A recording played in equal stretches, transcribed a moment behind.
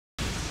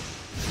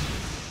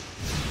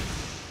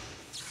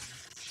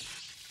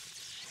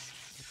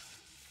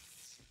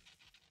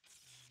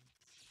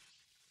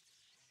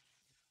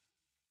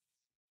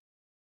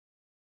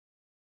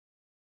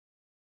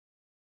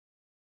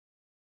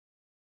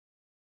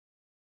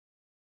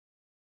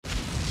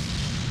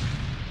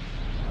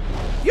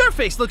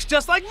interface looks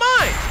just like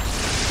mine!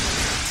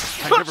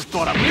 I never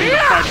thought I'd be in a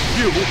fight with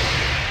you!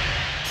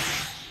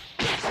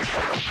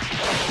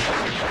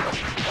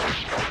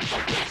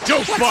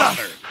 Don't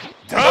bother!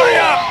 Hurry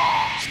up!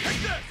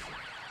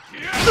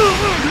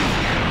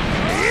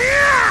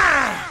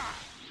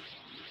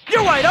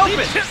 You're wide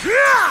open!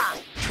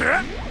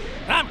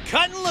 I'm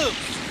cutting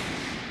loose!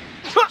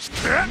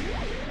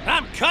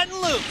 I'm cutting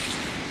loose!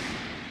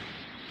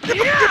 You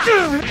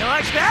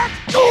like that?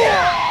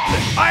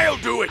 I'll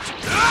do it!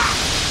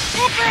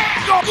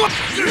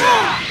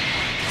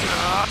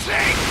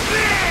 Take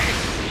this!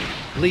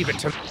 Leave it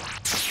to me.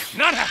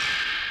 Not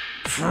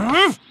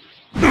happening!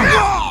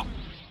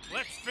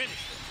 Let's finish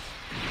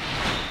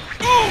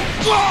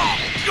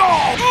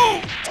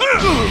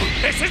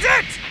This is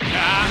it!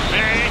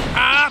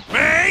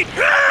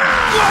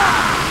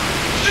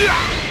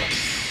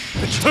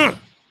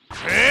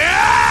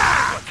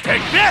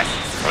 Take this!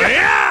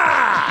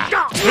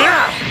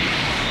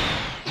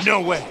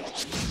 No way!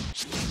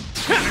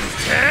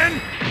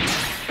 10!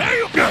 There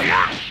you go!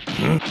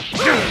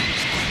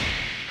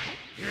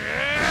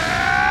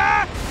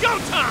 Go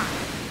time!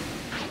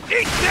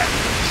 Eat this!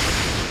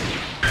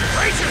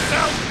 Brace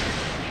yourself!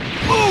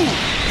 Move!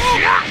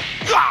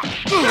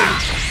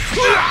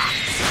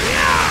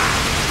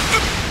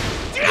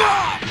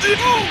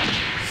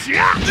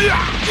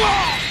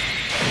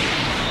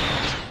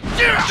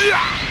 Take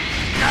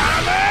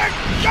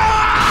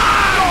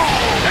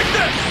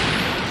this!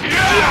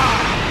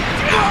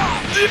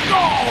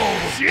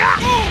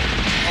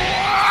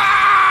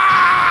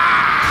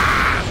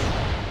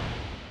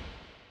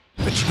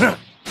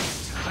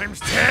 Times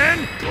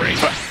 10. Great.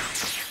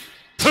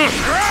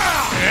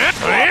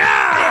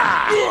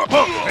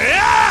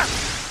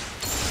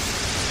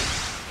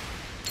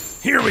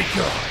 Here we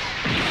go.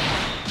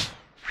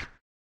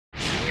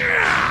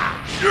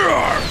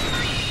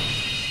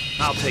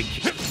 I'll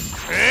take you.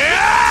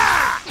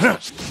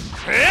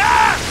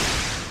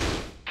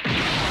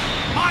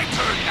 My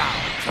turn now.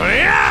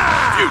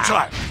 You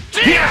try.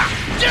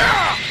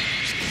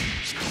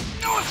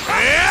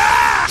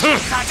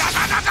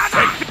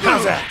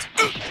 How's that?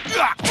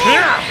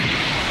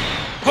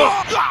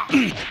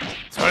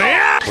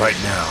 Right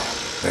now,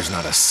 there's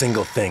not a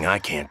single thing I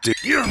can't do.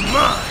 You're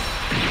mine.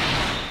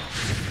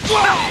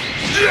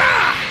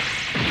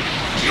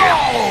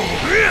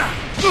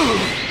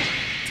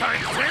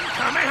 Times 10,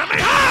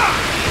 Kamehameha!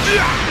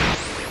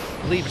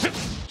 Leave it.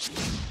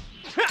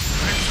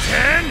 Times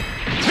 10.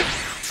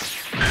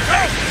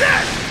 Take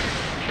this!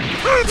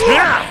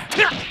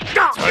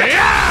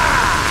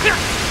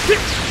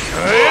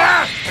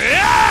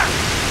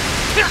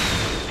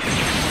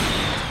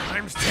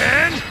 Times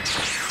 10.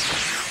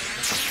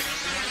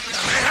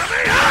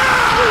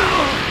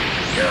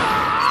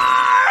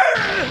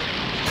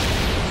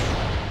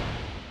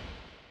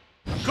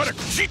 I'm gonna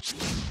cheat.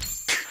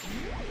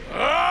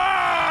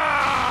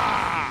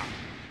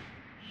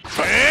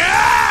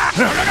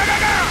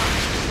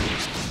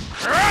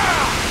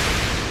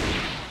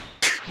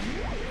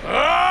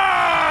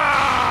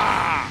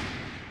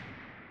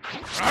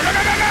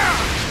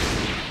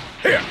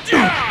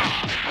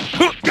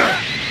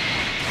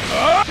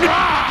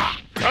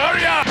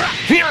 Hurry up!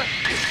 Here! I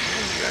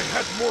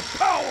had more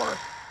power!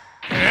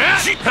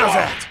 How's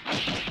that?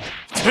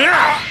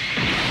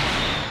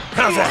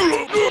 How's that?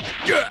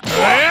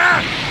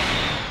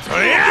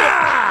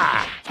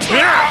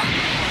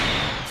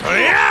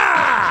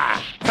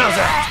 How's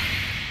that?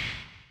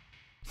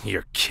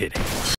 You're kidding.